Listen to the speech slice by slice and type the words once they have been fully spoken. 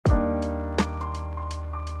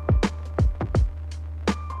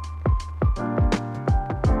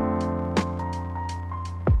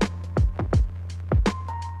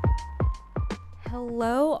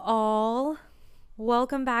Hello all.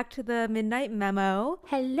 Welcome back to the Midnight Memo.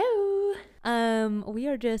 Hello. We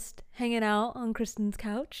are just hanging out on Kristen's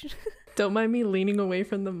couch. Don't mind me leaning away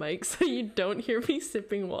from the mic so you don't hear me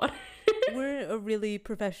sipping water. We're a really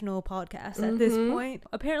professional podcast at this point.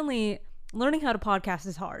 Apparently, learning how to podcast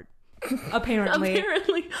is hard. Apparently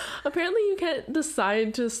you can't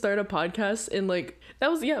decide to start a podcast in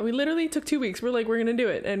we literally took 2 weeks. We're gonna do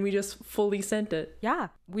it, and we just fully sent it. Yeah,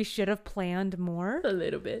 we should have planned more. A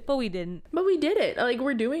little bit. But we didn't. But we did it.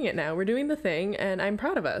 We're doing it now. We're doing the thing, and I'm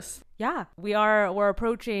proud of us. Yeah, we're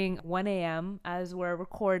approaching 1 a.m. as we're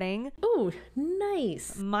recording. Oh,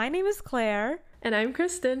 nice. My name is Claire. And I'm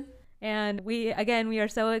Kristen. And we are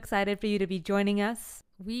so excited for you to be joining us.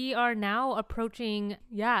 We are now approaching,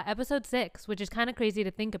 episode 6, which is kind of crazy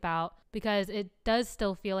to think about because it does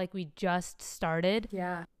still feel like we just started.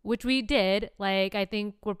 Yeah. Which we did. I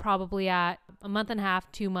think we're probably at a month and a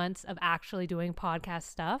half, 2 months of actually doing podcast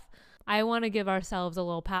stuff. I want to give ourselves a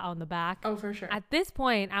little pat on the back. Oh, for sure. At this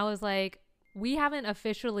point, I was like, we haven't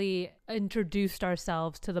officially introduced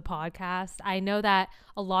ourselves to the podcast. I know that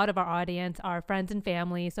a lot of our audience are friends and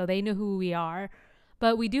family, so they know who we are.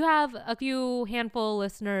 But we do have a few handful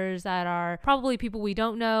listeners that are probably people we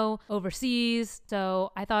don't know overseas.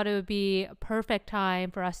 So I thought it would be a perfect time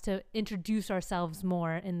for us to introduce ourselves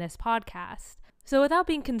more in this podcast. So without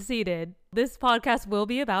being conceited, this podcast will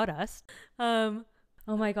be about us. Oh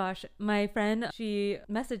my gosh, my friend, she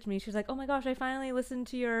messaged me. She was like, oh my gosh, I finally listened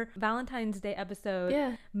to your Valentine's Day episode.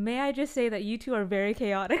 Yeah. May I just say that you two are very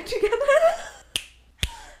chaotic together?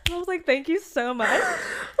 I was like, thank you so much.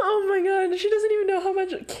 Oh my god, she doesn't even know how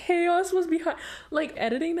much chaos was behind.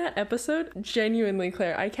 Editing that episode, genuinely,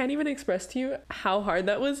 Claire, I can't even express to you how hard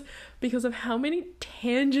that was because of how many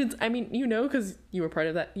tangents. I mean, because you were part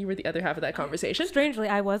of that. You were the other half of that conversation. Strangely,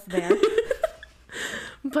 I was there.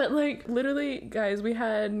 But literally, guys, we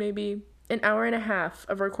had maybe an hour and a half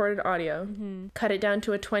of recorded audio. Cut it down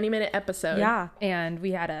to a 20-minute episode. Yeah, and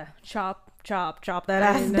we had to chop that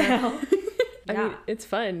ass down. I mean, it's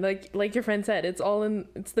fun. Like your friend said, it's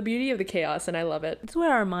the beauty of the chaos, and I love it. It's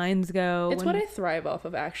where our minds go. It's what I thrive off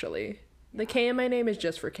of, actually. The K in my name is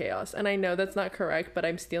just for chaos, and I know that's not correct, but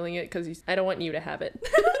I'm stealing it because I don't want you to have it.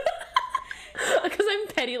 Because I'm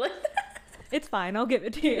petty like that. It's fine. I'll give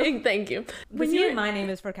it to you. Thank you. But see, my name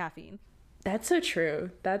is for caffeine. That's so true.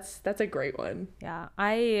 That's a great one. Yeah,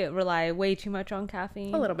 I rely way too much on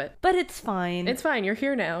caffeine. A little bit. But it's fine. It's fine. You're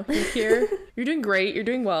here now. You're here. You're doing great. You're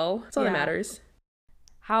doing well. That's all that matters.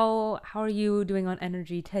 How are you doing on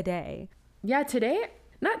energy today? Yeah, today,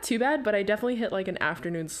 not too bad, but I definitely hit an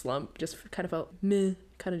afternoon slump. Just kind of felt meh,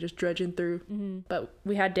 kind of just dredging through. But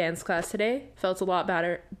we had dance class today. Felt a lot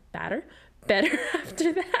better after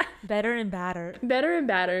that. Better and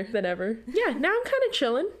badder than ever. Yeah, now I'm kind of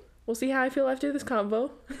chilling. We'll see how I feel after this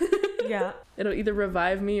convo. Yeah. It'll either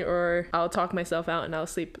revive me or I'll talk myself out and I'll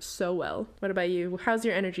sleep so well. What about you? How's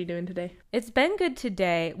your energy doing today? It's been good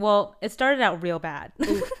today. Well, it started out real bad.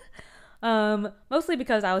 Mostly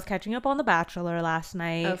because I was catching up on The Bachelor last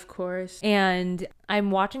night. Of course. And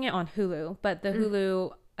I'm watching it on Hulu, but the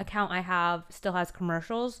Hulu account I have still has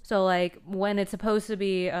commercials. So when it's supposed to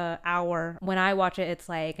be an hour, when I watch it, it's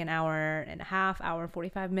an hour and a half, hour and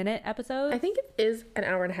 45-minute episode. I think it is an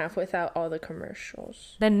hour and a half without all the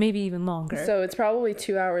commercials. Then maybe even longer. So it's probably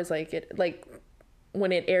 2 hours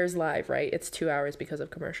when it airs live, right? It's 2 hours because of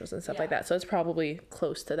commercials and stuff like that. So it's probably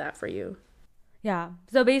close to that for you. Yeah.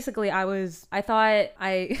 So basically I thought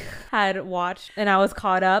I had watched and I was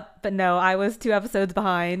caught up, but no, I was 2 episodes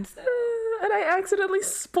behind. And I accidentally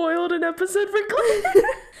spoiled an episode for Claire.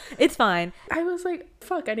 It's fine. I was like,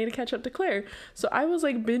 fuck, I need to catch up to Claire. So I was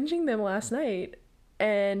binging them last night,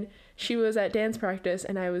 and she was at dance practice,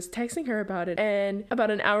 and I was texting her about it. And about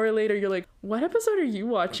an hour later, you're like, what episode are you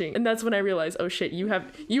watching? And that's when I realized, oh shit,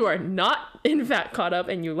 you are not in fact caught up,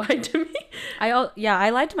 and you lied to me. I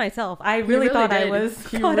lied to myself. I really thought did. I was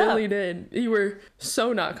caught up. You really did. You were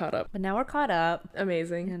so not caught up. But now we're caught up.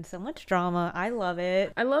 Amazing. And so much drama. I love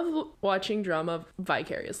it. I love watching drama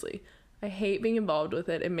vicariously. I hate being involved with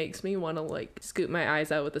it. It makes me want to scoop my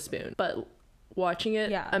eyes out with a spoon. But watching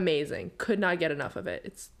it, amazing. Could not get enough of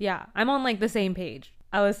it. I'm on the same page.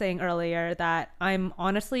 I was saying earlier that I'm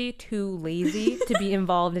honestly too lazy to be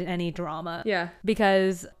involved in any drama. Yeah.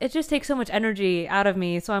 Because it just takes so much energy out of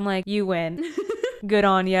me. So I'm like, you win. Good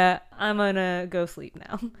on ya. I'm gonna go sleep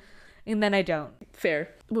now. And then I don't. Fair.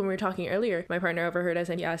 When we were talking earlier, my partner overheard us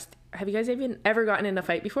and he asked, have you guys ever gotten in a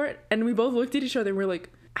fight before? And we both looked at each other and we're like,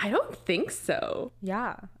 I don't think so.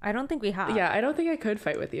 Yeah, I don't think we have. Yeah, I don't think I could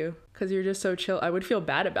fight with you because you're just so chill. I would feel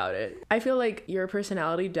bad about it. I feel like your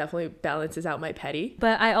personality definitely balances out my petty.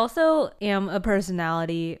 But I also am a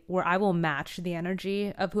personality where I will match the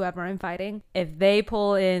energy of whoever I'm fighting. If they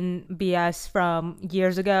pull in BS from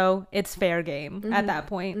years ago, it's fair game at that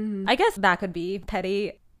point. I guess that could be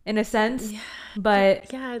petty in a sense.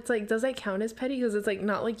 But yeah, it's like, does that count as petty? Because it's like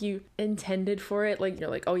not like you intended for it. Like you're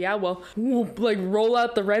like, oh yeah, well, we'll like roll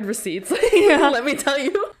out the red receipts. Let me tell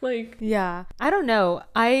you. Like, yeah, I don't know.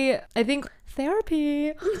 I think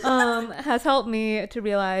therapy has helped me to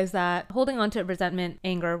realize that holding on to resentment,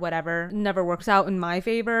 anger, whatever, never works out in my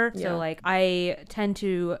favor. So like I tend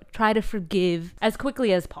to try to forgive as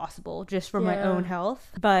quickly as possible just for my own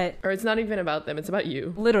health. But or it's not even about them, it's about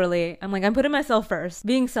you. Literally, I'm like, I'm putting myself first,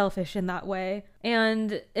 being selfish in that way.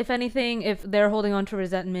 And if anything, if they're holding on to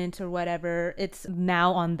resentment or whatever, it's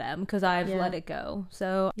now on them because I've let it go.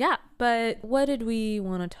 So yeah, but what did we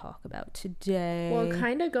want to talk about today? Well,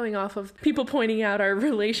 kind of going off of people pointing out our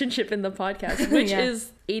relationship in the podcast, which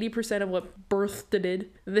is 80% of what birthed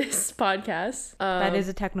this podcast. That is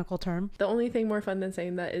a technical term. The only thing more fun than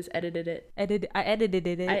saying that is edited it. I edited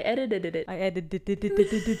it. I edited it. I edited it.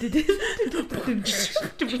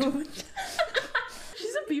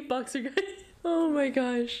 She's a beatboxer, guys. Oh my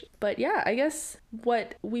gosh. But yeah, I guess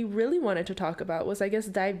what we really wanted to talk about was, I guess,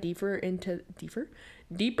 dive deeper. I'm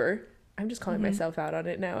just calling myself out on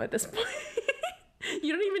it now at this point.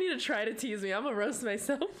 You don't even need to try to tease me. I'm gonna roast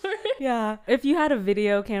myself for it. Yeah. If you had a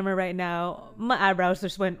video camera right now, my eyebrows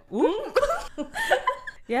just went, ooh.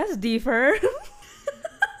 Yes, deeper.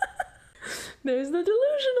 There's the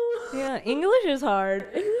delusional. Yeah, English is hard.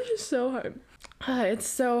 English is so hard. It's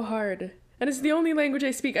so hard. And it's the only language I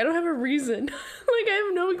speak. I don't have a reason. Like, I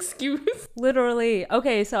have no excuse. Literally.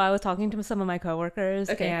 Okay, so I was talking to some of my coworkers,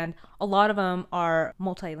 and a lot of them are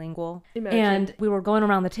multilingual. Imagine. And we were going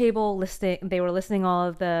around the table listening. They were listing all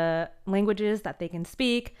of the languages that they can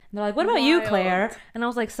speak. And they're like, what about you, Claire? And I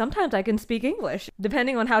was like, sometimes I can speak English,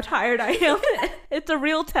 depending on how tired I am. It's a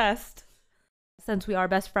real test. Since we are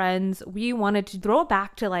best friends, we wanted to throw it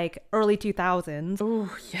back to like early 2000s. Oh,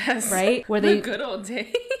 yes. Right? Where the good old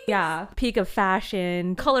days. Yeah. Peak of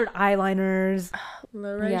fashion, colored eyeliners.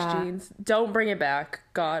 Low-rise jeans. Don't bring it back.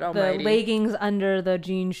 God almighty. The leggings under the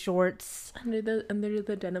jean shorts. Under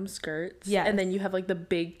the denim skirts. Yeah. And then you have like the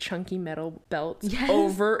big chunky metal belts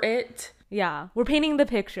over it. Yeah, we're painting the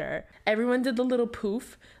picture. Everyone did the little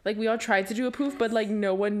poof. Like, we all tried to do a poof, but like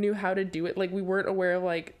no one knew how to do it. Like, we weren't aware of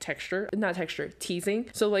like teasing.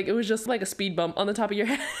 So like it was just like a speed bump on the top of your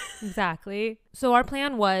head. Exactly. So our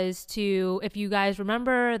plan was to, if you guys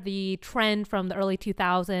remember the trend from the early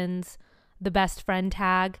 2000s, the best friend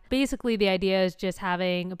tag. Basically, the idea is just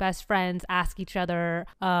having best friends ask each other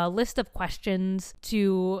a list of questions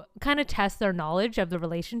to kind of test their knowledge of the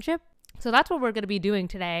relationship. So that's what we're going to be doing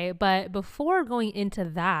today. But before going into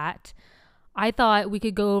that, I thought we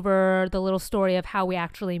could go over the little story of how we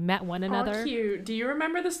actually met one another. Oh, cute. Do you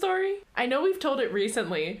remember the story? I know we've told it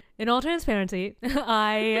recently. In all transparency,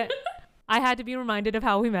 I had to be reminded of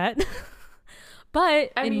how we met.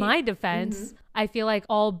 But in my defense, I feel like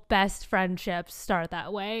all best friendships start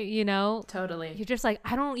that way, you know? Totally. You're just like,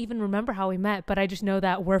 I don't even remember how we met, but I just know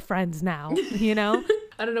that we're friends now, you know?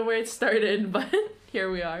 I don't know where it started, but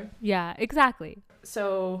here we are. Yeah, exactly.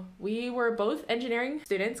 So we were both engineering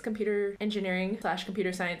students, computer engineering /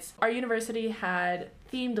 computer science. Our university had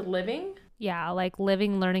themed living. Yeah, like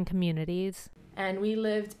living, learning communities. And we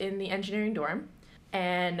lived in the engineering dorm.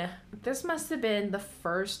 And this must have been the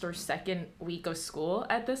first or second week of school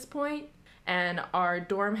at this point. And our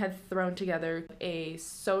dorm had thrown together a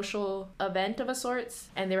social event of a sorts.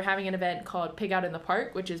 And they were having an event called Pig Out in the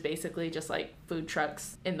Park, which is basically just like food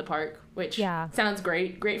trucks in the park, which sounds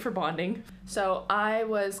great for bonding. So I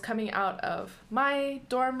was coming out of my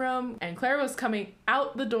dorm room and Claire was coming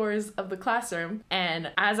out the doors of the classroom.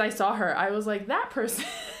 And as I saw her, I was like, that person...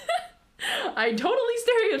 I totally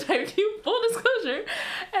stereotyped you, full disclosure.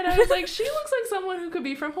 And I was like, she looks like someone who could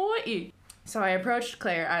be from Hawaii. So I approached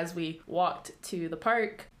Claire as we walked to the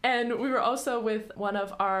park. And we were also with one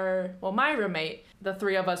of my roommate. The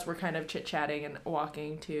three of us were kind of chit-chatting and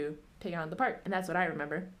walking to Pig Out in the Park. And that's what I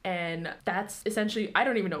remember. And that's essentially, I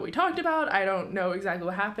don't even know what we talked about. I don't know exactly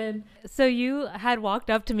what happened. So you had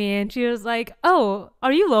walked up to me and she was like, oh,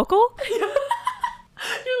 are you local?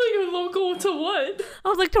 You're like, local to what? I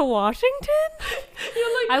was like, to Washington?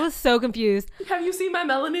 You're like, I was so confused. Have you seen my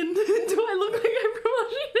melanin? Do I look like I'm from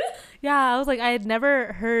Washington? Yeah, I was like, I had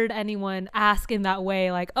never heard anyone ask in that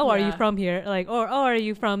way, like, oh, are you from here? Like, or, oh, are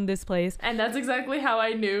you from this place? And that's exactly how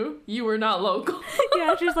I knew you were not local.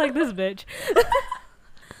 Yeah, she's like, this bitch.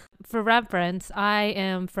 for reference, I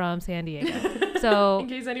am from San Diego. So in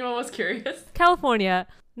case anyone was curious. California,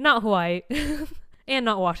 not Hawaii, and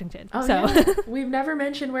not Washington. Oh, so yeah. We've never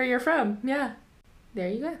mentioned where you're from. Yeah. There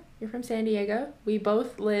you go. You're from San Diego. We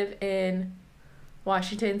both live in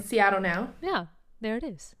Washington, Seattle now. Yeah, there it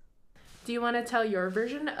is. Do you want to tell your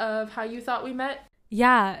version of how you thought we met?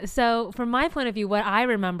 Yeah. So from my point of view, what I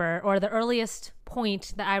remember, or the earliest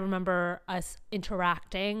point that I remember us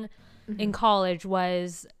interacting in college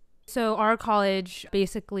was, so our college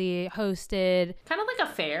basically hosted kind of like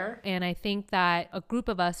a fair. And I think that a group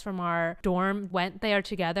of us from our dorm went there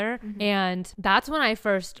together. And that's when I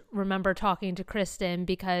first remember talking to Kristen,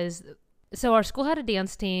 because so our school had a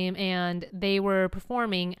dance team and they were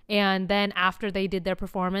performing, and then after they did their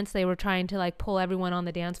performance, they were trying to like pull everyone on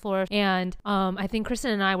the dance floor. And I think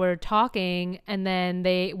Kristen and I were talking, and then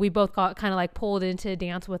we both got kind of like pulled into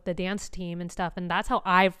dance with the dance team and stuff. And that's how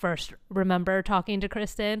I first remember talking to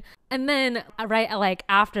Kristen. And then right like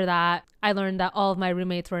after that, I learned that all of my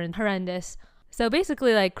roommates were horrendous. So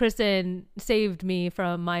basically, like, Kristen saved me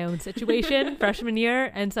from my own situation freshman year.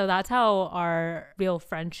 And so that's how our real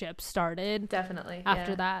friendship started. Definitely.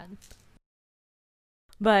 After that.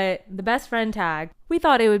 But the best friend tag, we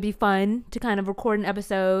thought it would be fun to kind of record an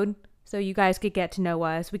episode so you guys could get to know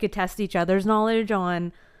us. We could test each other's knowledge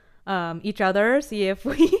on each other, see if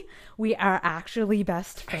we are actually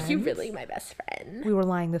best friends. Are you really my best friend? We were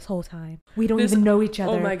lying this whole time. We don't even know each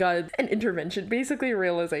other. Oh my god. An intervention, basically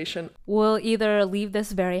realization. We'll either leave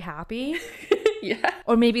this very happy yeah,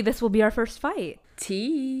 or maybe this will be our first fight.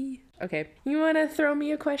 Tea. Okay, you want to throw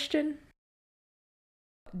me a question?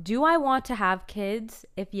 Do I want to have kids?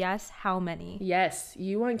 If yes, how many? Yes,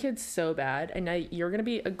 you want kids so bad, and you're going to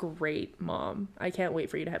be a great mom. I can't wait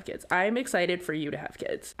for you to have kids. I'm excited for you to have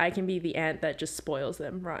kids. I can be the aunt that just spoils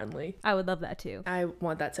them rottenly. I would love that too. I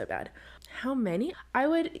want that so bad. How many? I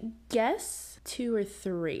would guess 2 or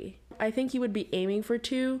 3. I think you would be aiming for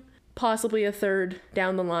 2. Possibly a third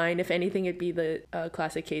down the line. If anything, it'd be the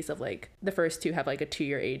classic case of like the first 2 have like a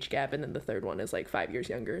 2-year age gap, and then the third one is like 5 years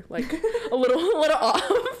younger, like a little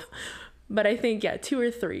off. But I think 2 or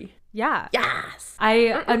 3. Yeah. Yes.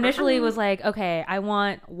 I initially was like, okay, I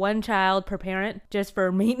want 1 child per parent just for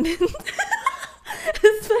maintenance.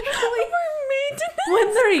 Especially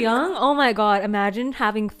when they're young. Oh my god, imagine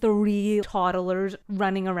having 3 toddlers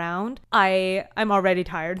running around. I'm already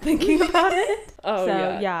tired thinking about it. Oh,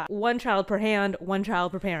 so yeah, 1 child per hand, 1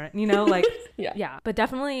 child per parent, you know, like yeah. But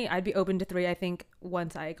definitely I'd be open to 3, I think,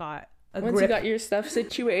 once I got you got your stuff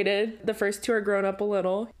situated. The first 2 are grown up a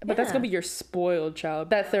little, but that's gonna be your spoiled child.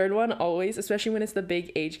 That third one always, especially when it's the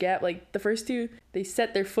big age gap, like the first 2, they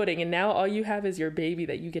set their footing, and now all you have is your baby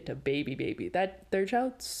that you get to baby. That third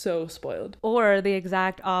child, so spoiled. Or the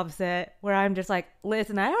exact opposite, where I'm just like,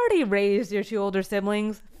 listen, I already raised your 2 older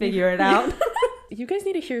siblings, figure it out. You guys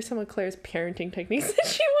need to hear some of Claire's parenting techniques that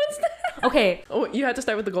she wants to have. Okay. Oh, you have to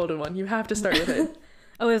start with the golden one. You have to start with it.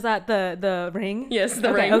 Oh, is that the ring? Yes,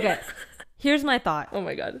 the ring. Okay. Here's my thought. Oh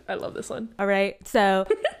my god, I love this one. All right. So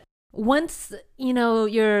once, you know,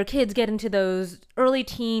 your kids get into those early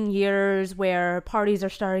teen years where parties are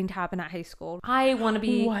starting to happen at high school, I want to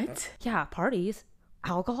be... What? Yeah, parties.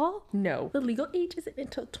 Alcohol? No. The legal age isn't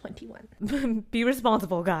until 21. Be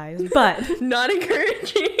responsible, guys. But... Not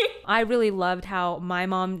encouraging. I really loved how my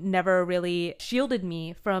mom never really shielded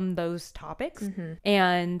me from those topics.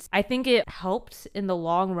 And I think it helped in the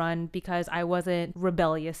long run because I wasn't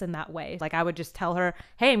rebellious in that way. Like, I would just tell her,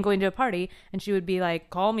 hey, I'm going to a party. And she would be like,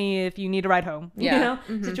 call me if you need a ride home. Yeah.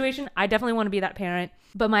 You know, situation. I definitely want to be that parent.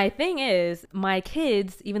 But my thing is, my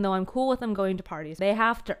kids, even though I'm cool with them going to parties, they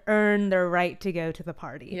have to earn their right to go to the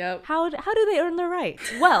party. Yep. How do they earn their right?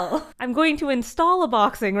 Well, I'm going to install a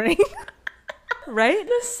boxing ring. Right?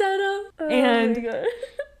 The setup. Oh and my God.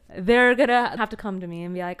 They're gonna have to come to me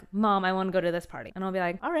and be like, Mom, I want to go to this party. And I'll be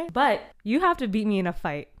like, all right, but you have to beat me in a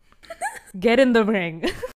fight. Get in the ring.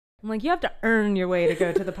 I'm like, you have to earn your way to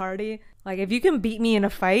go to the party. Like, if you can beat me in a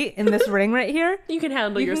fight in this ring right here, you can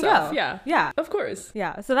handle yourself. Yeah. Yeah. Of course.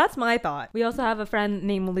 Yeah. So that's my thought. We also have a friend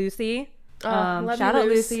named Lucy. Love shout you, out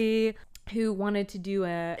Luce. Lucy, who wanted to do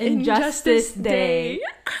a Injustice Day.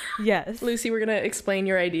 Yes. Lucy, we're going to explain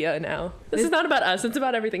your idea now. This is not about us. It's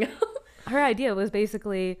about everything else. Her idea was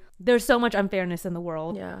basically, there's so much unfairness in the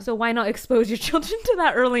world. Yeah. So why not expose your children to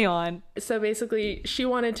that early on? So basically, she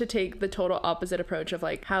wanted to take the total opposite approach of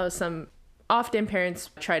like how some often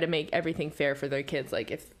parents try to make everything fair for their kids.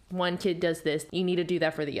 Like if one kid does this, you need to do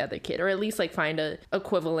that for the other kid, or at least like find a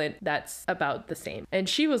equivalent that's about the same. And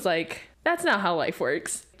she was like, that's not how life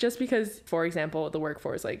works. Just because, for example, the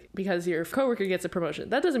workforce, like because your coworker gets a promotion,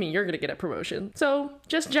 that doesn't mean you're going to get a promotion. So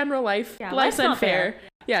just general life, life's unfair.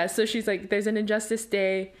 Yeah, so she's like, there's an injustice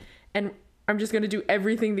day, and I'm just going to do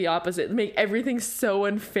everything the opposite. Make everything so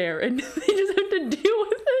unfair, and they just have to deal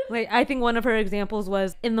with it. Like, I think one of her examples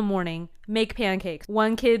was, in the morning, make pancakes.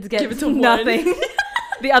 One kid gets Give it to nothing.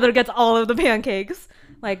 The other gets all of the pancakes.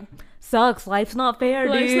 Like, sucks. Life's not fair,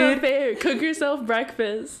 dude. Life's not fair. Cook yourself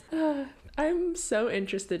breakfast. I'm so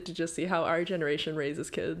interested to just see how our generation raises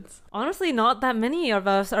kids. Honestly, not that many of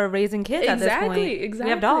us are raising kids at this point. Exactly. We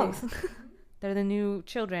have dogs. They're the new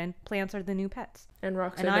children. Plants are the new pets. And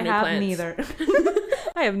rocks are and the new I have plants. neither.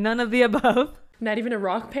 I have none of the above. Not even a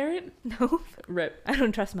rock parent? No. Rip. I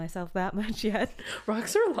don't trust myself that much yet.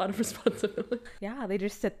 Rocks are a lot of responsibility. Yeah, they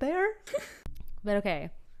just sit there. But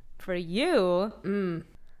okay, for you,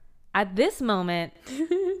 at this moment,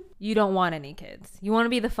 you don't want any kids. You want to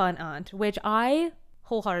be the fun aunt, which I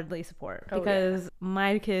wholeheartedly support because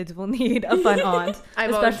my kids will need a fun aunt,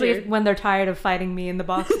 especially when they're tired of fighting me in the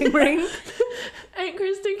boxing ring. Aunt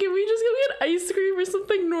Kristen, can we just go get ice cream or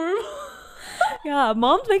something normal? Yeah,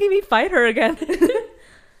 mom's making me fight her again.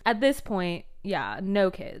 At this point, yeah,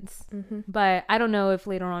 no kids. But I don't know if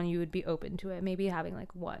later on you would be open to it. Maybe having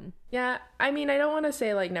like one. Yeah, I mean, I don't want to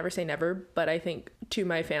say like never say never, but I think to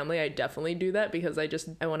my family, I definitely do that because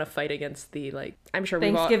I want to fight against the like, I'm sure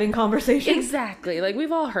Thanksgiving conversation. Exactly. Like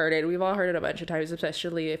we've all heard it. We've all heard it a bunch of times,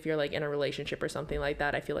 especially if you're like in a relationship or something like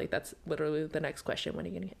that. I feel like that's literally the next question. When are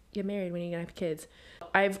you going to get married? When are you going to have kids?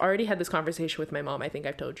 I've already had this conversation with my mom. I think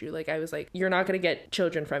I've told you. Like I was like, you're not going to get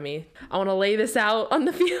children from me. I want to lay this out on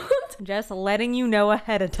the field. Just letting you know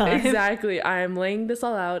ahead of time. Exactly. I'm laying this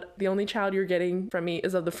all out. The only child you're getting from me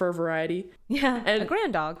is of the fur variety. Yeah, and a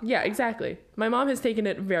grand dog. Yeah, exactly. My mom has taken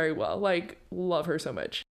it very well. Like, love her so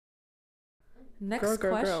much. Next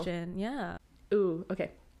question. Yeah. Ooh,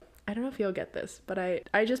 okay. I don't know if you'll get this, but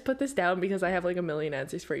I just put this down because I have like a million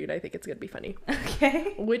answers for you and I think it's gonna be funny.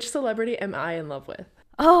 Okay. Which celebrity am I in love with?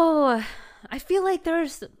 Oh, I feel like there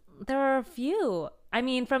are a few. I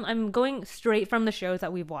mean, I'm going straight from the shows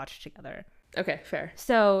that we've watched together. Okay, fair.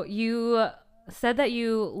 So you said that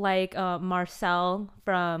you like Marcel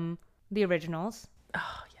from the originals.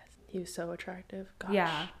 Oh yes, he was so attractive. Gosh.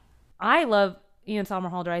 Yeah, I love Ian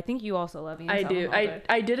Somerhalder. I think you also love Ian Somerhalder. I do.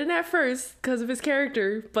 I didn't at first because of his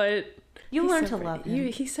character, but you learn to love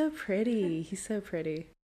him. He's so pretty. He's so pretty.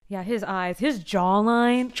 Yeah, his eyes, his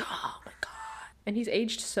jawline. Oh my god! And he's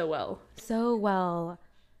aged so well. So well.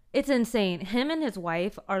 It's insane. Him and his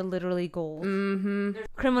wife are literally gold.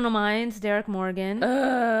 Criminal Minds, Derek Morgan,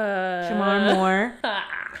 Shamar Moore.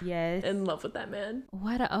 Yes. In love with that man.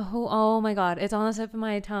 Oh my god. It's on the tip of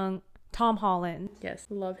my tongue. Tom Holland. Yes,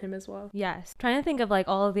 love him as well. Yes. Trying to think of like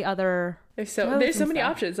all of the other. There's so many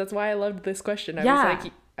options. That's why I loved this question. I was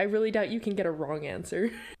like, I really doubt you can get a wrong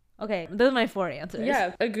answer. Okay, those are my 4 answers.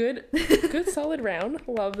 Yeah, a good solid round.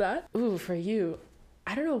 Love that. Ooh, for you.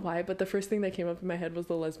 I don't know why, but the first thing that came up in my head was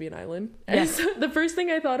the lesbian island. Yes. So the first thing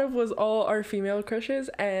I thought of was all our female crushes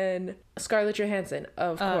and Scarlett Johansson,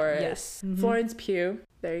 of course. Yes. Florence Pugh.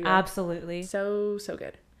 There you go. Absolutely. So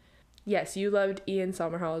good. Yes, you loved Ian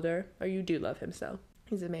Somerhalder, or you do love him so.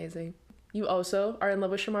 He's amazing. You also are in love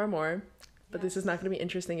with Shamar Moore, but this is not going to be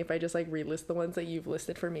interesting if I just like relist the ones that you've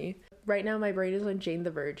listed for me. Right now my brain is on Jane the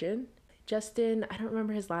Virgin. Justin, I don't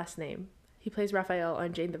remember his last name. He plays Raphael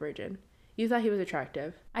on Jane the Virgin. You thought he was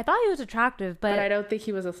attractive. I thought he was attractive, but I don't think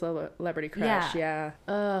he was a celebrity crush. Yeah.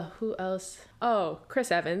 Who else? Oh,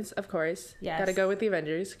 Chris Evans, of course. Yes. Gotta go with the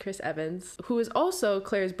Avengers. Chris Evans, who is also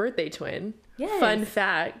Claire's birthday twin. Yes. Fun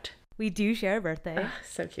fact. We do share a birthday.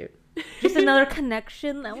 So cute. Just another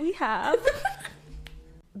connection that we have.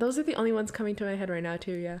 Those are the only ones coming to my head right now,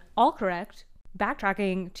 too, yeah. All correct.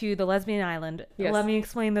 Backtracking to the lesbian island. Yes. Let me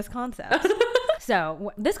explain this concept.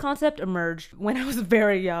 So this concept emerged when I was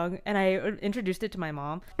very young and I introduced it to my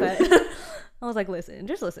mom, but I was like,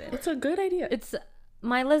 just listen. It's a good idea.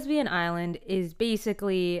 My lesbian island is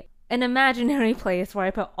basically an imaginary place where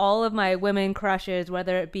I put all of my women crushes,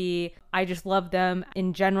 whether it be I just love them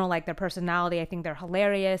in general, like their personality. I think they're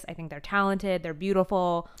hilarious. I think they're talented. They're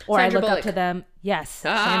beautiful. Or Sandra I look Bullock. up to them. Yes.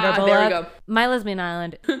 Sandra Bullock. There we go. My lesbian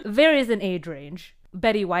island varies in age range.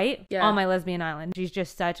 Betty White on my lesbian island. She's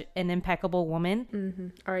just such an impeccable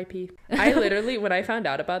woman. R.I.P. I literally, when I found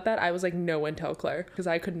out about that, I was like, no one tell Claire, because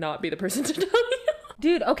I could not be the person to tell you.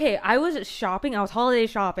 Dude, okay, I was shopping. I was holiday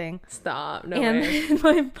shopping. Stop. No and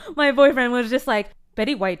way. my boyfriend was just like,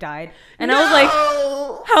 Betty White died. And I was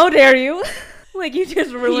like, how dare you? Like, you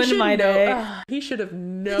just ruined my day. He should have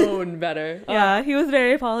known better. Yeah, he was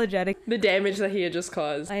very apologetic. The damage that he had just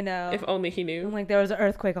caused. I know. If only he knew. I'm like, there was an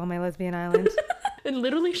earthquake on my lesbian island. It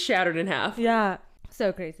literally shattered in half. Yeah.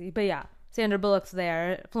 So crazy. But yeah, Sandra Bullock's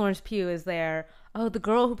there. Florence Pugh is there. Oh, the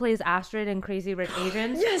girl who plays Astrid in Crazy Rich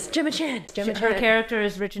Asians. Yes, Gemma Chan. Her character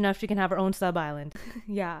is rich enough she can have her own sub-island.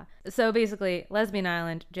 Yeah. So basically, Lesbian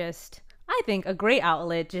Island, just, I think, a great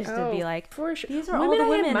outlet just to be like, for sure. These are all the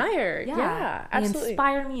women I admire. Yeah, absolutely. They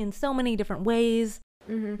inspire me in so many different ways.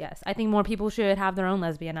 Yes, I think more people should have their own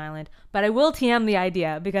lesbian island. But I will TM the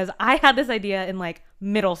idea because I had this idea in like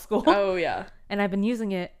middle school. Oh, yeah. And I've been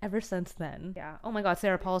using it ever since then. Yeah. Oh my God,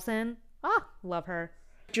 Sarah Paulson. Love her.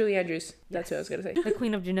 Julie Andrews. That's what I was going to say. The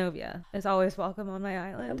Queen of Genovia is always welcome on my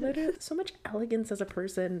island. Literally, so much elegance as a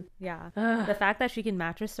person. Yeah. The fact that she can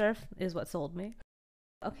mattress surf is what sold me.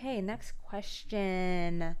 Okay, next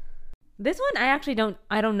question. This one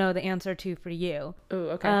I don't know the answer to for you.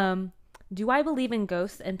 Oh, okay. Do I believe in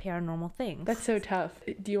ghosts and paranormal things? That's so tough.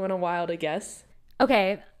 Do you want a wild guess?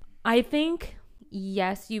 Okay, I think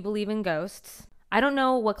yes, you believe in ghosts. I don't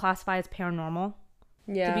know what classifies paranormal,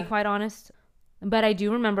 to be quite honest. But I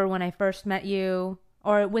do remember when I first met you,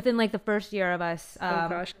 or within like the first year of us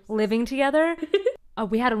living together,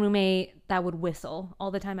 we had a roommate that would whistle all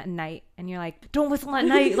the time at night, and you're like, don't whistle at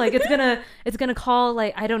night, like it's gonna call,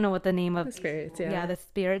 like, I don't know what the name of the spirits, the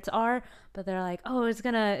spirits are, but they're like, oh, it's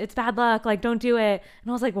bad luck, like don't do it. And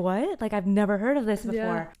I was like, what? Like I've never heard of this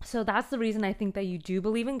before. So that's the reason I think that you do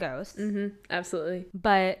believe in ghosts. Absolutely.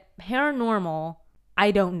 But paranormal, I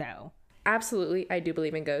don't know. Absolutely, I do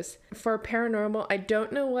believe in ghosts. For paranormal, I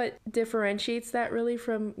don't know what differentiates that really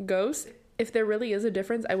from ghosts. If there really is a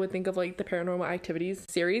difference, I would think of like the Paranormal Activities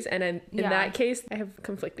series. And in that case, I have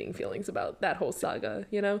conflicting feelings about that whole saga,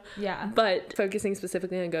 you know? Yeah. But focusing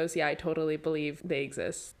specifically on ghosts, I totally believe they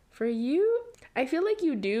exist. For you, I feel like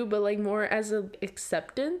you do, but like more as an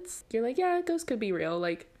acceptance. You're like, yeah, ghosts could be real,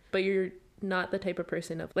 like, but you're not the type of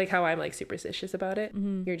person of like how I'm like superstitious about it.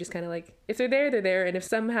 You're just kind of like, if they're there, they're there. And if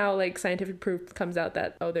somehow like scientific proof comes out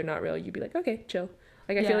that, oh, they're not real, you'd be like, okay, chill.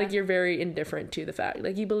 Like, I feel like you're very indifferent to the fact.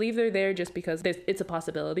 Like, you believe they're there just because it's a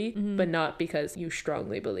possibility, but not because you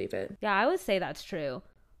strongly believe it. Yeah, I would say that's true.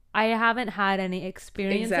 I haven't had any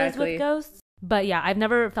experiences with ghosts, but yeah, I've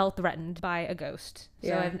never felt threatened by a ghost.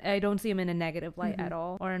 So I don't see them in a negative light at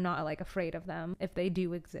all, or I'm not like afraid of them if they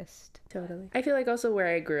do exist. Totally. I feel like also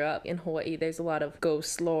where I grew up in Hawaii, there's a lot of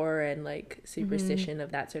ghost lore and like superstition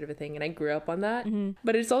of that sort of a thing. And I grew up on that.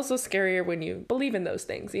 But it's also scarier when you believe in those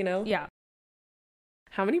things, you know? Yeah.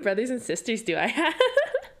 How many brothers and sisters do I have?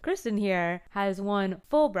 Kristen here has one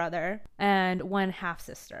full brother and one half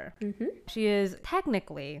sister. She is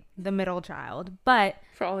technically the middle child, but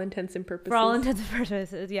for all intents and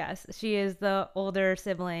purposes, yes, she is the older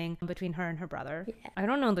sibling between her and her brother. I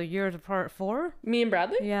don't know the years apart. 4? Me and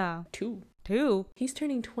Bradley? Yeah. 2. He's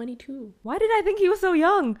turning 22. Why did I think he was so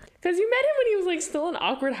young? Because you met him when he was like still an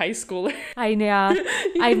awkward high schooler. I know.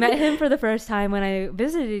 I met him for the first time when I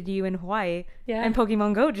visited you in Hawaii. Yeah. And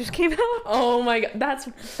Pokemon Go just came out. Oh my god.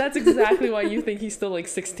 That's exactly why you think he's still like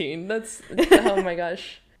 16. Oh my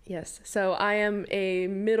gosh. Yes. So I am a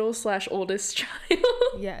middle/oldest child.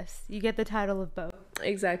 Yes. You get the title of both.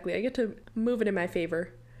 Exactly. I get to move it in my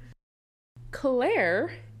favor.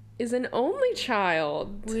 Claire is an only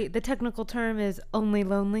child. Wait, the technical term is only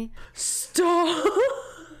lonely? Stop!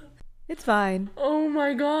 It's fine. Oh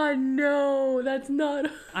my god, no, that's not...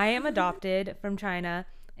 I am adopted from China,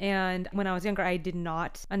 and when I was younger, I did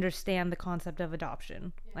not understand the concept of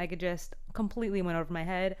adoption. Like, it just completely went over my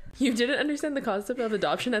head. You didn't understand the concept of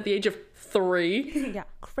adoption at the age of 3? Yeah,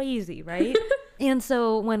 crazy, right? And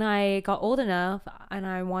so when I got old enough and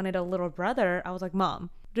I wanted a little brother, I was like,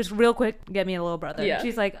 Mom, just real quick, get me a little brother. Yeah.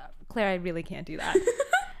 She's like, Claire, I really can't do that.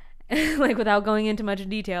 Like, without going into much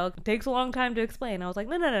detail, it takes a long time to explain. I was like,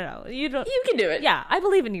 no. You can do it. Yeah, I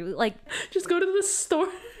believe in you. Like, just go to the store.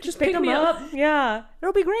 Just pick them up. Yeah,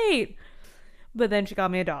 it'll be great. But then she got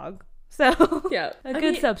me a dog. So, yeah, a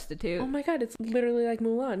good substitute. Oh my god, it's literally like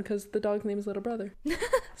Mulan because the dog's name is Little Brother.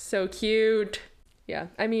 So cute. Yeah,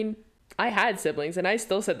 I mean, I had siblings and I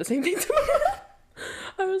still said the same thing to my mom.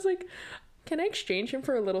 I was like, can I exchange him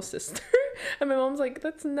for a little sister? And my mom's like,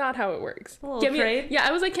 that's not how it works. A little trade? Yeah,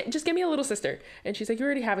 I was like, just give me a little sister. And she's like, you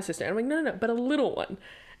already have a sister. And I'm like, no, but a little one.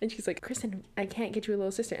 And she's like, Kristen, I can't get you a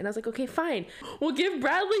little sister. And I was like, okay, fine. We'll give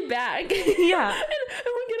Bradley back. Yeah. and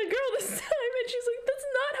we'll get a girl this time. And she's like, that's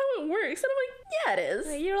not how it works. And I'm like, yeah, it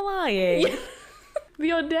is. You're lying. Yeah.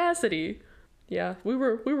 The audacity. Yeah, we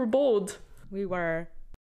were bold. We were.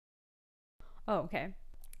 Oh, okay.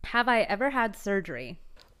 Have I ever had surgery?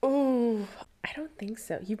 Oh, I don't think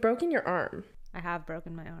so. You've broken your arm. I have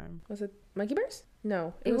broken my arm. Was it monkey bars?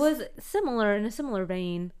 No. It was similar, in a similar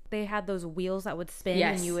vein. They had those wheels that would spin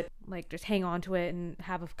and you would like just hang on to it and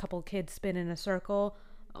have a couple kids spin in a circle.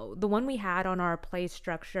 Oh, the one we had on our play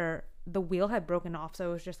structure the wheel had broken off, so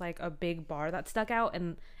it was just like a big bar that stuck out,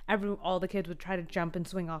 and all the kids would try to jump and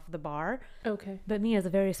swing off the bar. Okay. But me, as a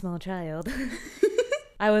very small child,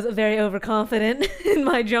 I was very overconfident in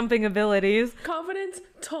my jumping abilities. Confidence,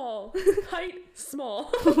 tall. Height,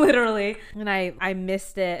 small. Literally. And I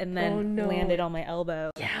missed it and then Oh, no. landed on my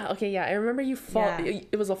elbow. Yeah, okay, yeah. I remember you fall. Yeah.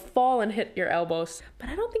 It was a fall and hit your elbows. But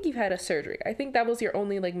I don't think you've had a surgery. I think that was your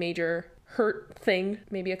only like major hurt thing.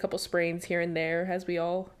 Maybe a couple sprains here and there, as we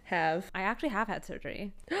all have. I actually have had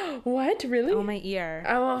surgery. What? Really? On my ear.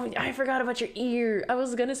 Oh, I forgot about your ear. I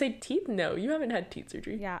was gonna say teeth. No, you haven't had teeth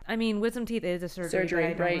surgery. Yeah. I mean, wisdom teeth is a surgery. But I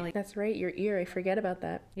don't right. really... That's right. Your ear. I forget about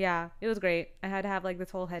that. Yeah. It was great. I had to have like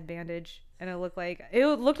this whole head bandage, and it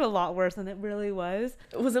looked a lot worse than it really was.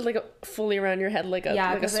 Was it like a fully around your head, like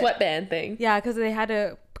a sweatband thing? Yeah, because they had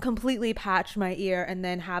to completely patch my ear and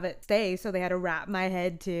then have it stay, so they had to wrap my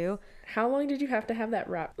head too. How long did you have to have that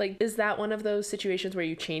wrap? Like, is that one of those situations where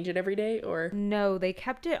you change it every day, or? No, they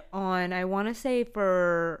kept it on, I want to say,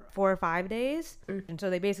 for 4 or 5 days. And so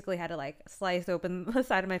they basically had to like slice open the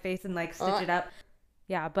side of my face and like stitch it up.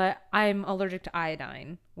 Yeah, but I'm allergic to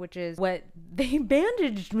iodine, which is what they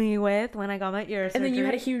bandaged me with when I got my ear surgery. And then you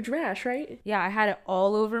had a huge rash, right? Yeah, I had it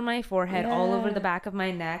all over my forehead, all over the back of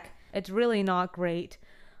my neck. It's really not great.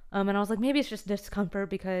 And I was like, maybe it's just discomfort,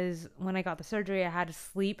 because when I got the surgery, I had to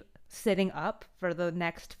sleep sitting up for the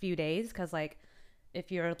next few days, because like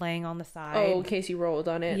if you're laying on the side. Oh, in case you rolled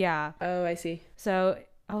on it. Yeah. Oh, I see. So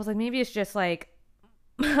I was like, maybe it's just like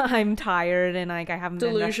I'm tired and like I haven't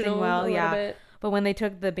been resting well. Yeah. Bit. But when they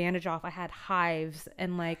took the bandage off, I had hives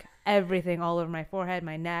and like everything all over my forehead,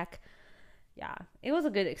 my neck. Yeah, it was a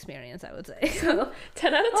good experience, I would say. So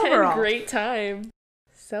 10 out of 10, overall. Great time.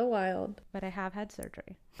 So wild. But I have had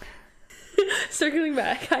surgery. Circling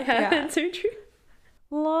back, I have had surgery.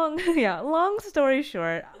 Long story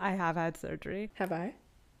short, I have had surgery. Have I?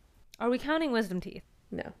 Are we counting wisdom teeth?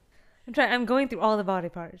 No. I'm going through all the body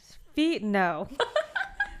parts. Feet, no.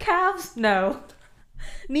 Calves, no.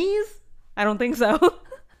 Knees, I don't think so. I got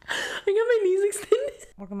my knees extended.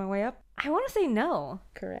 Working my way up. I want to say no.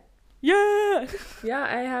 Correct. Yeah. Yeah,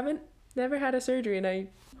 I never had a surgery, and I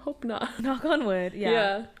hope not. Knock on wood.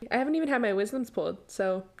 Yeah. I haven't even had my wisdoms pulled,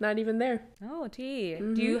 so not even there. Oh, gee.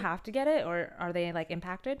 Mm-hmm. Do you have to get it, or are they like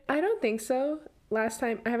impacted? I don't think so. Last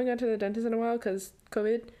time, I haven't gone to the dentist in a while because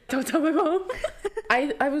COVID. Don't tell my mom.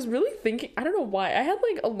 I was really thinking, I don't know why. I had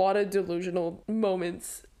like a lot of delusional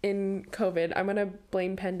moments in COVID. I'm gonna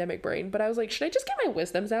blame pandemic brain, but I was like, should I just get my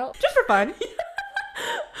wisdoms out? Just for fun.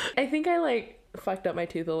 I think I like fucked up my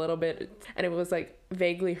tooth a little bit, and it was like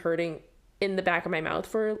vaguely hurting in the back of my mouth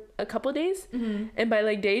for a couple of days. Mm-hmm. And by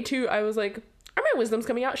like day 2, I was like, are my wisdoms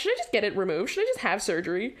coming out? Should I just get it removed? Should I just have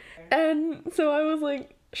surgery? And so I was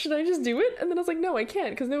like, should I just do it? And then I was like, no, I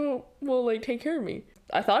can't, because no one will like take care of me.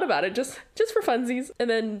 I thought about it just for funsies. And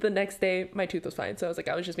then the next day my tooth was fine. So I was like,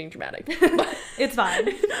 I was just being dramatic. But it's fine.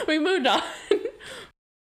 We moved on.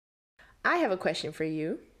 I have a question for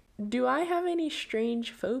you. Do I have any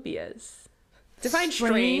strange phobias? Define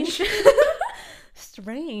strange.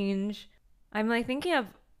 Strange. I'm like thinking of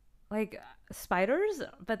like spiders,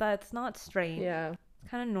 but that's not strange. Yeah.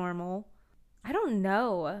 It's kind of normal. I don't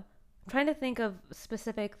know. I'm trying to think of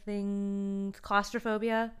specific things.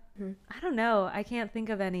 Claustrophobia. Mm-hmm. I don't know. I can't think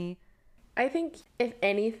of any. I think if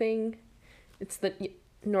anything, it's the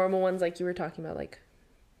normal ones like you were talking about, like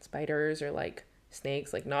spiders or like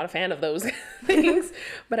snakes. Like, not a fan of those things,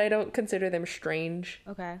 but I don't consider them strange.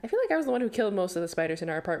 Okay. I feel like I was the one who killed most of the spiders in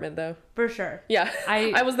our apartment, though. For sure. Yeah,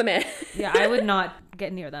 I was the man. Yeah, I would not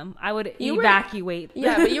get near them. I would evacuate.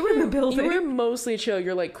 Yeah, but you were the building. You were mostly chill.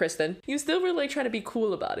 You're like Kristen. You still were like trying to be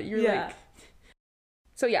cool about it. You're like.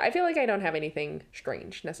 So yeah, I feel like I don't have anything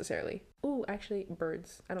strange necessarily. Ooh, actually,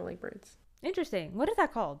 birds. I don't like birds. Interesting. What is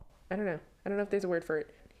that called? I don't know. I don't know if there's a word for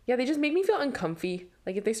it. Yeah, they just make me feel uncomfy.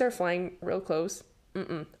 Like, if they start flying real close,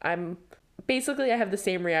 I have the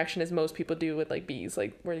same reaction as most people do with, like, bees.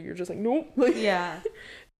 Like, where you're just like, nope. Like, yeah.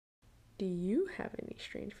 Do you have any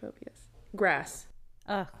strange phobias? Grass.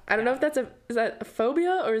 I don't know if is that a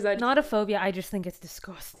phobia or is that... Not a phobia, I just think it's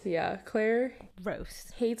disgusting. Yeah, Claire...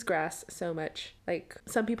 Gross. Hates grass so much. Like,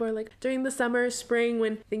 some people are like, during the summer, spring,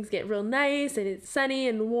 when things get real nice and it's sunny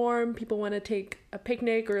and warm, people want to take a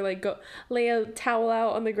picnic or like go lay a towel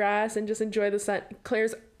out on the grass and just enjoy the sun.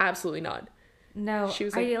 Claire's absolutely not. No. She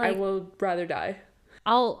was like, I will rather die.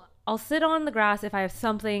 I'll sit on the grass if I have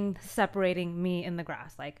something separating me and the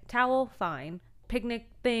grass. Like, towel, fine. Picnic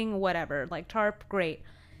thing, whatever. Like, tarp, great.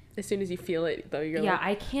 As soon as you feel it, though, you're like... Yeah,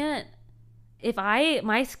 I can't... If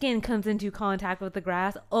my skin comes into contact with the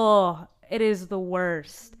grass, oh, it is the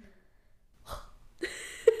worst.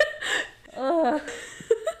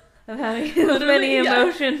 I'm having many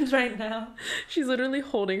emotions right now. She's literally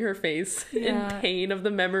holding her face in pain of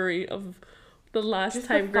the memory of the last just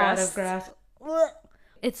time the grass. Of grass.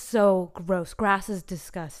 It's so gross. Grass is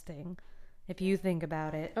disgusting. If you think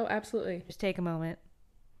about it. Oh, absolutely. Just take a moment.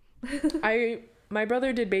 My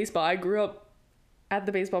brother did baseball. I grew up at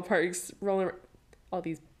the baseball parks, rolling all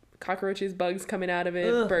these cockroaches, bugs coming out of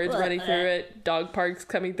it, birds running through it, dog parks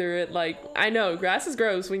coming through it. Like, I know, grass is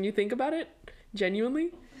gross when you think about it.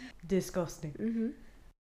 Genuinely. Disgusting.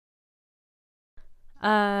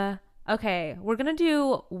 Okay, we're gonna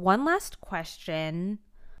do one last question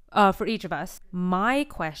for each of us. My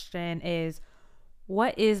question is,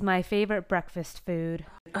 what is my favorite breakfast food?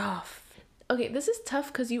 Okay, this is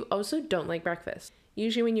tough because you also don't like breakfast.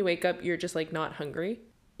 Usually when you wake up, you're just like not hungry.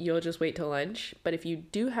 You'll just wait till lunch. But if you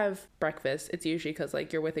do have breakfast, it's usually because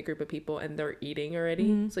like you're with a group of people and they're eating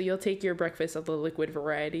already. So you'll take your breakfast of the liquid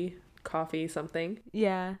variety, coffee, something.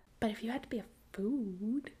 Yeah. But if you had to be a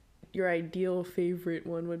food, your ideal favorite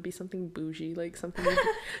one would be something bougie, like something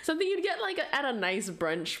you'd get like at a nice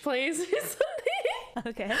brunch place or something.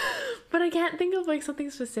 Okay. But I can't think of like something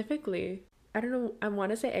specifically. I don't know. I want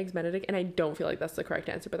to say eggs Benedict, and I don't feel like that's the correct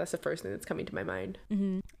answer, but that's the first thing that's coming to my mind.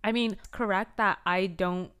 I mean, correct that I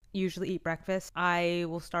don't usually eat breakfast. I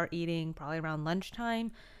will start eating probably around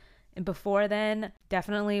lunchtime. And before then,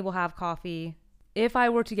 definitely will have coffee. If I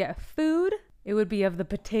were to get food, it would be of the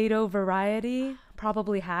potato variety.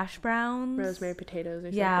 Probably hash browns. Rosemary potatoes or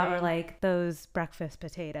something. Yeah, or like those breakfast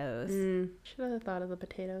potatoes. Should have thought of the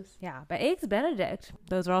potatoes. Yeah, but eggs Benedict,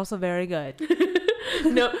 those are also very good.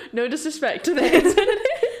 No disrespect to the eggs Benedict.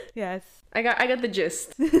 Yes. I got the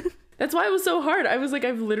gist. That's why it was so hard. I was like,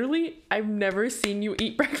 I've never seen you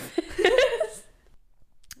eat breakfast.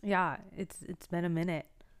 Yeah, it's been a minute.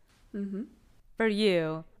 For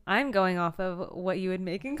you, I'm going off of what you would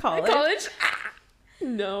make in college.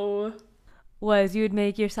 No. Was you would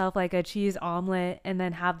make yourself like a cheese omelet and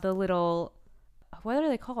then have the little, what are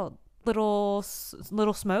they called? Little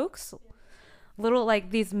smokes? Little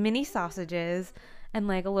like these mini sausages and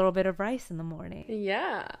like a little bit of rice in the morning.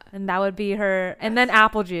 Yeah. And that would be her. And then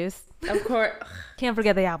apple juice. Of course. Can't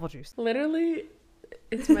forget the apple juice. Literally,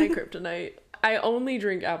 it's my kryptonite. I only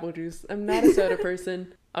drink apple juice. I'm not a soda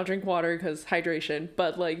person. I'll drink water because hydration.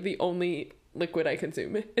 But like the only liquid I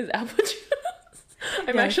consume is apple juice.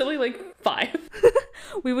 I'm actually like 5.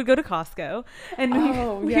 We would go to Costco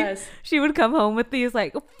and yes, she would come home with these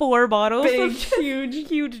like 4 bottles big, of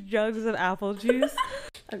huge jugs of apple juice.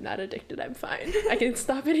 I'm not addicted. I'm fine. I can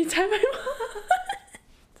stop anytime I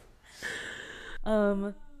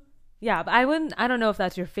want. Yeah, but I don't know if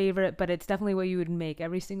that's your favorite, but it's definitely what you would make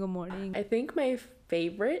every single morning. I think my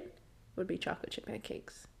favorite would be chocolate chip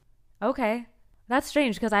pancakes. Okay. That's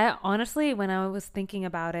strange because I honestly, when I was thinking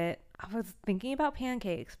about it, I was thinking about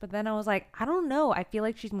pancakes, but then I was like, I don't know. I feel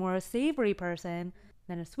like she's more a savory person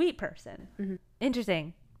than a sweet person.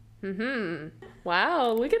 Interesting.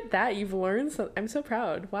 Wow, look at that. You've learned so. I'm so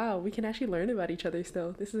proud. Wow, we can actually learn about each other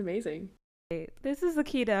still. This is amazing. This is the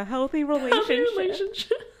key to a healthy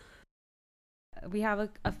relationship. We have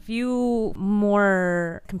a few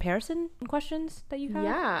more comparison questions that you have.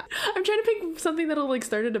 Yeah. I'm trying to pick something that'll like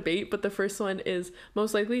start a debate, but the first one is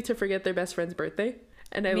most likely to forget their best friend's birthday.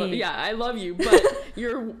 And I love you, but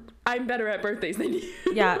I'm better at birthdays than you.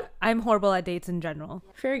 Yeah, I'm horrible at dates in general.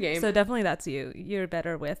 Fair game. So definitely that's you. You're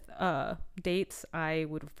better with dates. I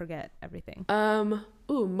would forget everything.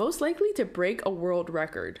 Most likely to break a world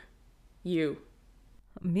record. You.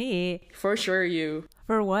 Me? For sure you.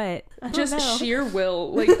 For what? Just sheer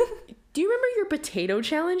will. Like, do you remember your potato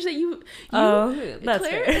challenge that you that's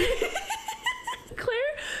Claire? fair.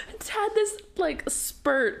 Claire had this like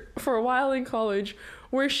spurt for a while in college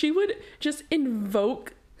where she would just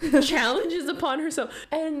invoke challenges upon herself.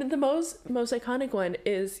 And the most iconic one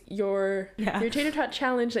is your tater tot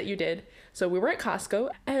challenge that you did. So we were at Costco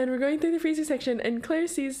and we're going through the freezer section and Claire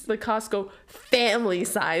sees the Costco family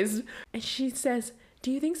size and she says,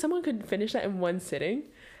 do you think someone could finish that in one sitting?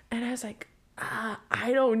 And I was like,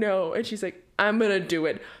 I don't know. And she's like, I'm gonna do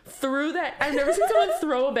it. Threw that. I've never seen someone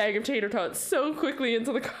throw a bag of tater tots so quickly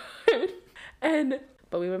into the car.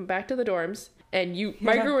 But we went back to the dorms and you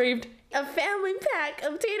microwaved a family pack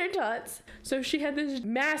of tater tots. So she had this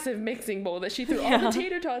massive mixing bowl that she threw all the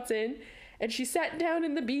tater tots in, and she sat down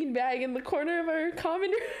in the bean bag in the corner of our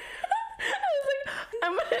common room. I was like,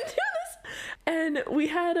 I'm gonna do this. And we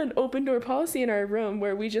had an open door policy in our room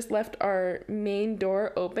where we just left our main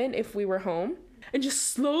door open if we were home. And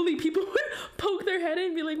just slowly people would poke their head in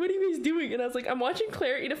and be like, what are you guys doing? And I was like, I'm watching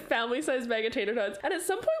Claire eat a family-sized bag of tater tots. And at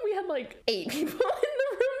some point we had like 8 people in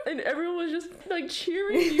the room and everyone was just like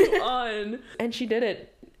cheering you on. And she did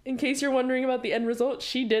it. In case you're wondering about the end result,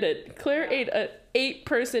 she did it. Claire ate a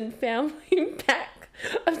 8-person family pack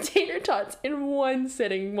of tater tots in one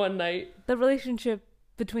sitting one night. The relationship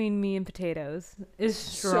between me and potatoes is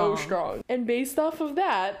strong. So strong. And based off of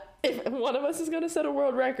that, if one of us is going to set a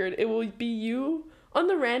world record, it will be you on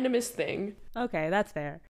the randomest thing. Okay, that's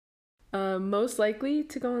fair. Most likely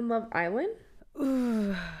to go on Love Island?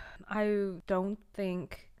 Ooh, I don't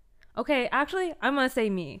think... Okay, actually, I'm going to say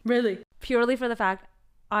me. Really? Purely for the fact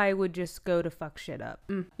I would just go to fuck shit up.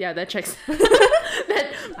 Yeah, that checks.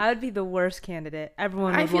 I would be the worst candidate.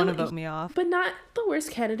 Everyone would want to vote me off. But not the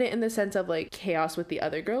worst candidate in the sense of like chaos with the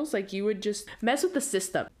other girls. Like you would just mess with the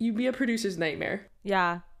system. You'd be a producer's nightmare.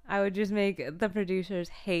 Yeah, I would just make the producers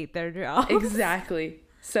hate their job. Exactly.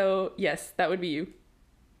 So yes, that would be you.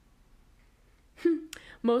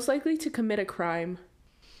 Most likely to commit a crime.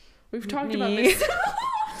 We've talked about this.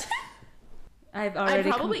 I'd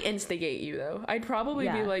probably instigate you though. I'd probably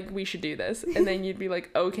be like, we should do this. And then you'd be like,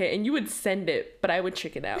 okay. And you would send it, but I would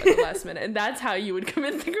chicken out at the last minute. And that's how you would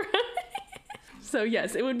commit the crime. So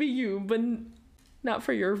yes, it would be you, but not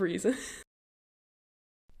for your reason.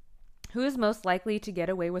 Who is most likely to get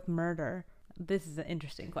away with murder? This is an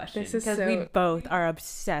interesting question. Because we both are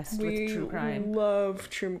obsessed with true crime. We love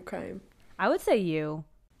true crime. I would say you.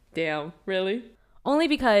 Damn, really? Only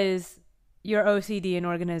because you're OCD in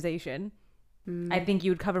organization. I think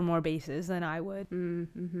you would cover more bases than I would.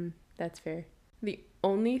 That's fair. The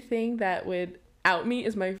only thing that would out me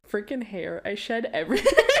is my freaking hair. I shed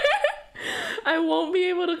everything. I won't be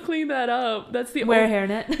able to clean that up. That's the Wear a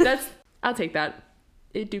hairnet. I'll take that.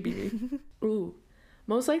 It do be me. Ooh.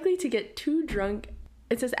 Most likely to get too drunk.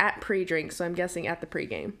 It says at pre-drink, so I'm guessing at the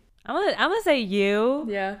pre-game. I'm gonna say you.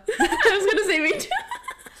 Yeah. I was gonna say me too.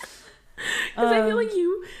 Because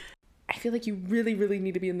I feel like you really, really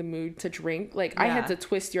need to be in the mood to drink. Like, I had to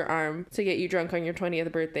twist your arm to get you drunk on your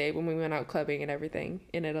 20th birthday when we went out clubbing and everything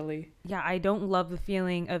in Italy. Yeah, I don't love the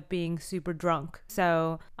feeling of being super drunk.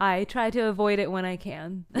 So I try to avoid it when I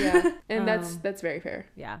can. Yeah, and that's very fair.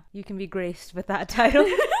 Yeah, you can be graced with that title.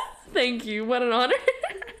 Thank you. What an honor.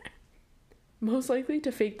 Most likely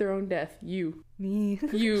to fake their own death. You. Me.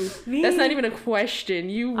 You. Me. That's not even a question.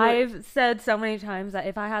 You would. I've said so many times that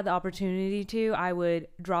if I had the opportunity to, I would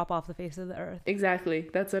drop off the face of the earth. Exactly.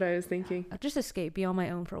 That's what I was thinking. I'd just escape, be on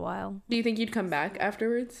my own for a while. Do you think you'd come back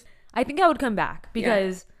afterwards? I think I would come back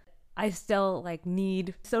because I still like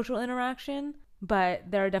need social interaction, but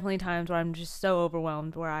there are definitely times where I'm just so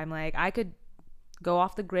overwhelmed where I'm like, I could go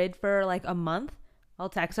off the grid for like a month. I'll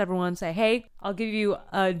text everyone and say, hey, I'll give you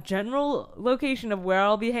a general location of where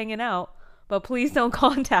I'll be hanging out, but please don't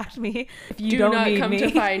contact me if you don't need me. Do not come to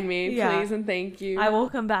find me, please and thank you. I will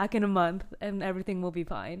come back in a month and everything will be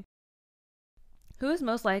fine. Who is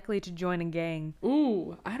most likely to join a gang?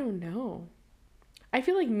 Ooh, I don't know. I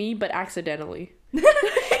feel like me, but accidentally.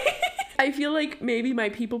 I feel like maybe my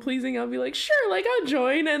people pleasing, I'll be like, sure, like I'll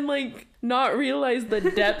join and like not realize the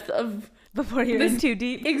depth of... Before you're in too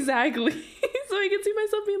deep. Exactly. So I can see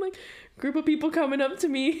myself being like, group of people coming up to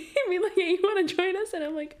me and be like, hey, you want to join us? And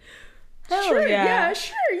I'm like, sure, yeah,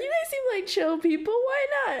 sure. You guys seem like chill people. Why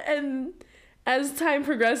not? And as time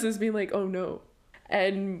progresses, being like, oh no.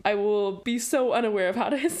 And I will be so unaware of how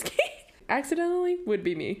to escape. Accidentally would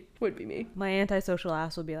be me. My antisocial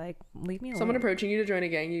ass would be like, leave me alone. Someone approaching you to join a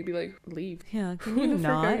gang, you'd be like, leave. Yeah, can Who you the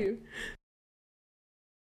not? frick are you?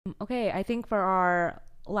 Okay, I think for our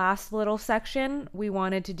last little section, we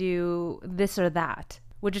wanted to do this or that,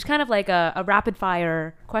 which is kind of like a rapid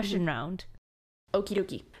fire question round. Okie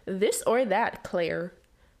dokie. This or that, Claire.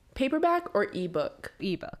 Paperback or ebook?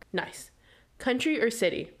 Ebook. Nice. Country or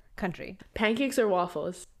city? Country. Pancakes or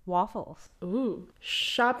waffles? Waffles. Ooh.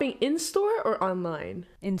 Shopping in store or online?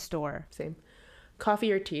 In store. Same.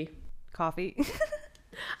 Coffee or tea? Coffee.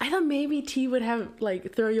 I thought maybe tea would have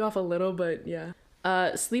like throw you off a little, but yeah.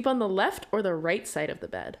 Sleep on the left or the right side of the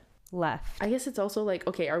bed? Left. I guess it's also like,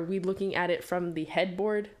 okay, are we looking at it from the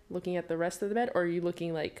headboard, looking at the rest of the bed, or are you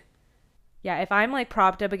looking like... Yeah, if I'm like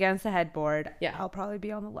propped up against the headboard, yeah, I'll probably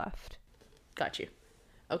be on the left. Got you.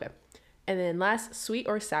 Okay. And then last, sweet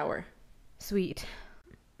or sour? Sweet.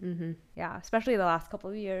 Yeah, especially the last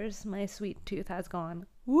couple of years, my sweet tooth has gone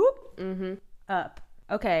whoop up.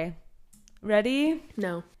 Okay, ready?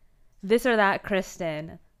 No. This or that,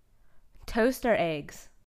 Kristen. Toast or eggs?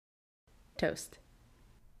 Toast.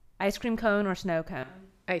 Ice cream cone or snow cone?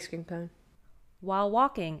 Ice cream cone. While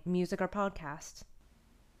walking, music or podcast?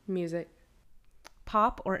 Music.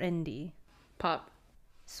 Pop or indie? Pop.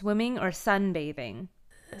 Swimming or sunbathing?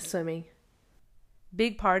 Swimming.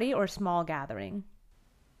 Big party or small gathering?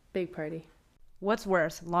 Big party. What's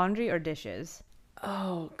worse, laundry or dishes?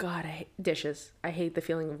 Oh God, I hate dishes. I hate the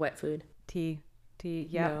feeling of wet food. Tea,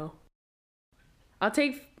 yeah. No. I'll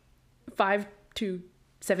take 5 to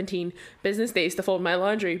 17 business days to fold my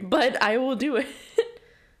laundry, but I will do it.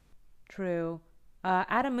 True.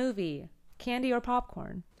 At a movie, candy or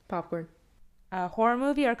popcorn? Popcorn. Horror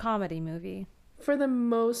movie or comedy movie? For the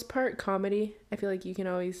most part, comedy. I feel like you can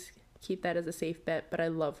always keep that as a safe bet, but I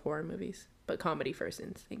love horror movies. But comedy first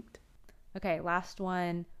instinct. Okay, last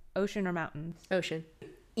one. Ocean or mountains? Ocean.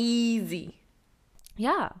 Easy.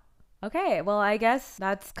 Yeah. Okay, well, I guess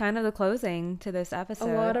that's kind of the closing to this episode.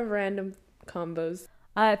 A lot of random combos.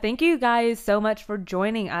 Thank you guys so much for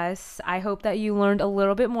joining us. I hope that you learned a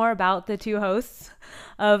little bit more about the two hosts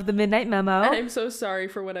of the Midnight Memo. And I'm so sorry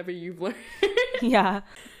for whatever you've learned. Yeah.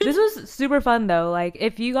 This was super fun though. Like,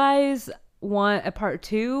 if you guys want a part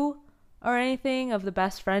 2 or anything of the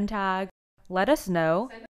best friend tag, let us know.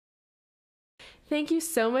 Thank you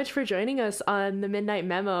so much for joining us on the Midnight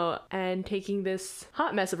Memo and taking this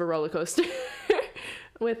hot mess of a roller coaster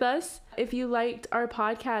with us. If you liked our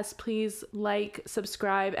podcast, please like,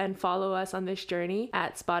 subscribe, and follow us on this journey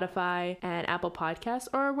at Spotify and Apple Podcasts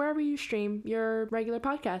or wherever you stream your regular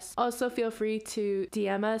podcasts. Also, feel free to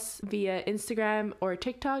DM us via Instagram or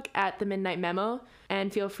TikTok at The Midnight Memo,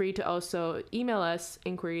 and feel free to also email us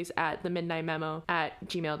inquiries at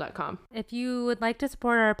themidnightmemo@gmail.com. If you would like to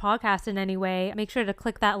support our podcast in any way, make sure to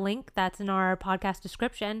click that link that's in our podcast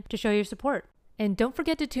description to show your support. And don't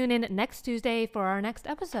forget to tune in next Tuesday for our next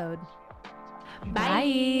episode.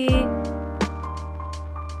 Bye.